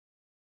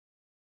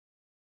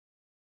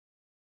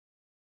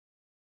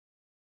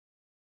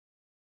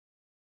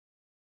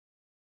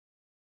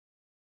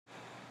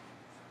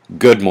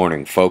Good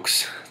morning,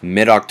 folks.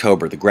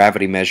 Mid-October, the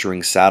gravity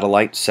measuring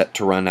satellite set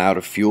to run out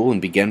of fuel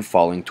and begin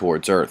falling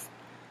towards Earth.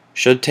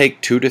 Should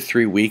take 2 to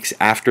 3 weeks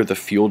after the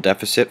fuel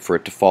deficit for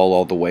it to fall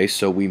all the way,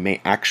 so we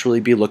may actually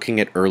be looking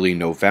at early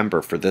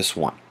November for this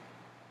one.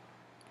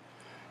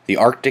 The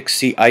Arctic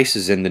sea ice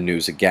is in the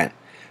news again.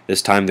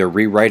 This time they're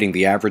rewriting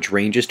the average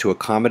ranges to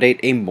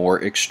accommodate a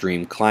more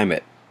extreme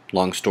climate.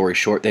 Long story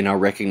short, they now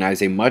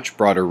recognize a much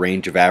broader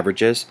range of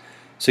averages,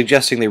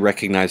 suggesting they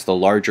recognize the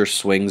larger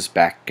swings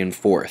back and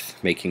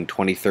forth, making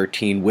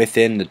 2013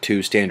 within the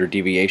 2 standard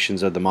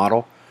deviations of the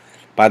model.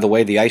 By the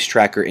way, the ice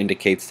tracker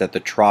indicates that the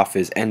trough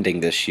is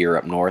ending this year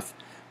up north,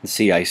 and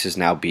sea ice is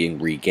now being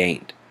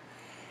regained.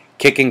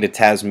 Kicking to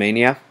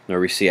Tasmania, where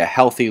we see a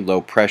healthy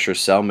low-pressure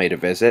cell made a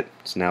visit.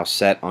 It's now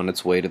set on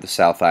its way to the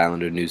South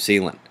Island of New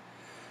Zealand.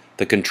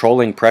 The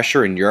controlling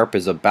pressure in Europe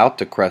is about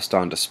to crest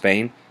onto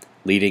Spain.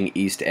 Leading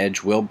east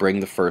edge will bring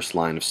the first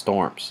line of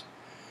storms.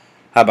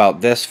 How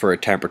about this for a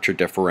temperature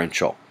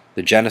differential?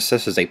 The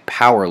Genesis is a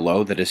power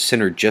low that is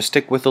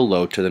synergistic with a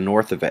low to the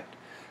north of it,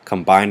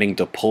 combining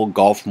to pull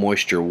Gulf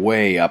moisture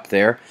way up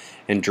there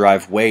and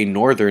drive way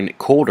northern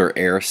colder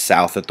air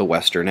south at the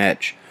western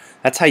edge.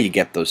 That's how you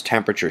get those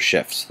temperature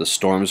shifts, the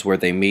storms where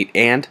they meet,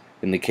 and,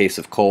 in the case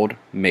of cold,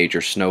 major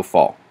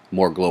snowfall.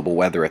 More global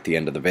weather at the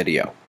end of the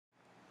video.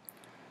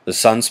 The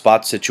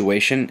Sunspot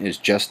situation is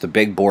just the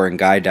big boring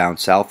guy down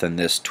south and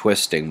this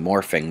twisting,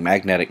 morphing,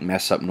 magnetic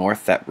mess up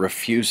north that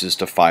refuses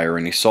to fire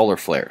any solar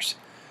flares.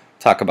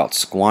 Talk about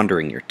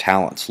squandering your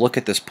talents. Look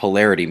at this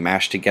polarity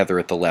mashed together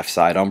at the left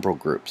side umbral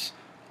groups.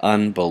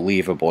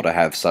 Unbelievable to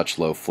have such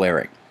low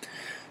flaring.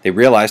 They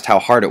realized how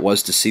hard it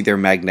was to see their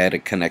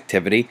magnetic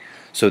connectivity,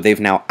 so they've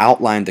now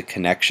outlined the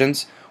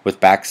connections with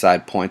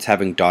backside points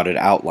having dotted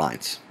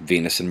outlines.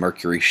 Venus and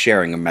Mercury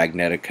sharing a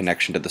magnetic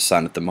connection to the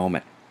Sun at the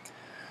moment.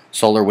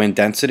 Solar wind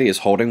density is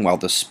holding while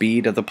the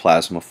speed of the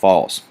plasma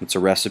falls. It's a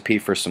recipe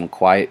for some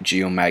quiet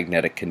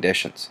geomagnetic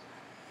conditions.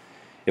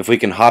 If we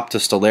can hop to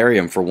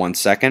Stellarium for 1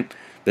 second,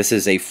 this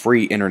is a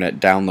free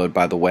internet download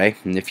by the way,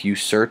 and if you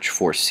search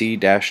for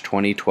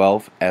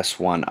C-2012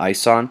 S1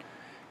 ISON,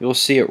 you'll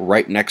see it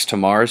right next to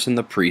Mars in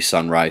the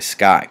pre-sunrise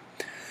sky.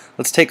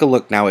 Let's take a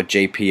look now at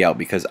JPL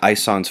because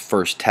ISON's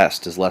first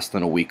test is less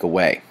than a week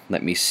away.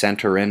 Let me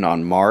center in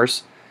on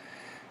Mars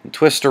and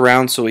twist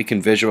around so we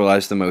can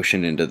visualize the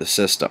motion into the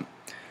system.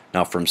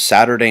 Now from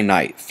Saturday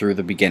night through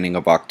the beginning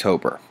of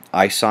October,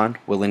 ISON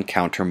will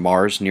encounter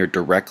Mars near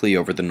directly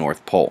over the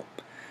North Pole.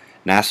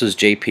 NASA's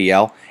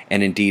JPL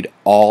and indeed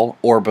all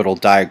orbital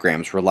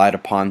diagrams relied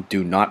upon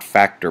do not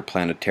factor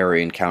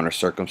planetary encounter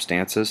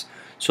circumstances,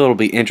 so it'll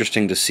be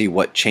interesting to see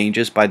what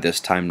changes by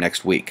this time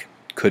next week.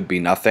 Could be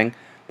nothing,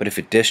 but if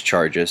it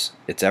discharges,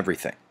 it's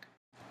everything.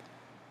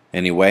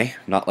 Anyway,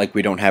 not like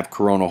we don't have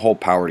coronal hole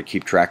power to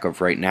keep track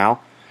of right now.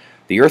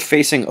 The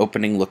Earth-facing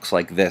opening looks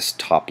like this,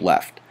 top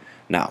left.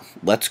 Now,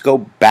 let's go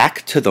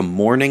back to the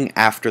morning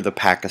after the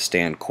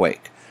Pakistan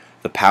quake.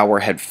 The power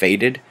had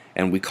faded,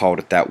 and we called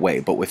it that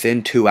way, but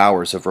within 2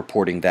 hours of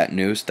reporting that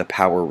news, the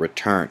power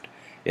returned.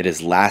 It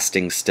is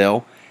lasting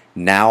still,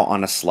 now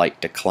on a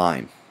slight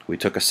decline. We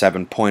took a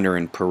 7-pointer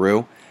in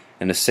Peru,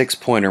 and a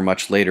 6-pointer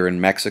much later in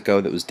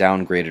Mexico that was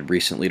downgraded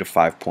recently to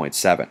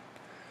 5.7.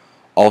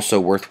 Also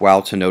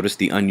worthwhile to notice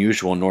the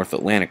unusual North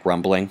Atlantic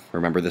rumbling.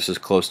 Remember, this is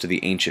close to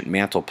the ancient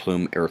mantle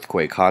plume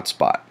earthquake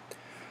hotspot.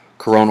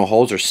 Coronal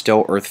holes are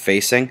still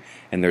Earth-facing,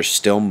 and there's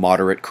still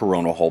moderate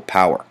coronal hole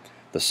power.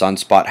 The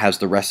sunspot has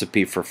the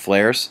recipe for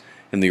flares,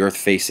 and the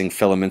Earth-facing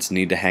filaments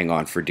need to hang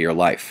on for dear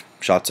life.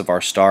 Shots of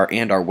our star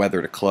and our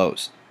weather to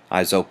close.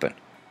 Eyes open.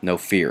 No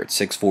fear. It's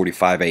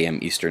 6:45 a.m.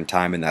 Eastern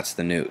Time, and that's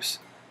the news.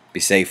 Be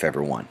safe,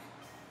 everyone.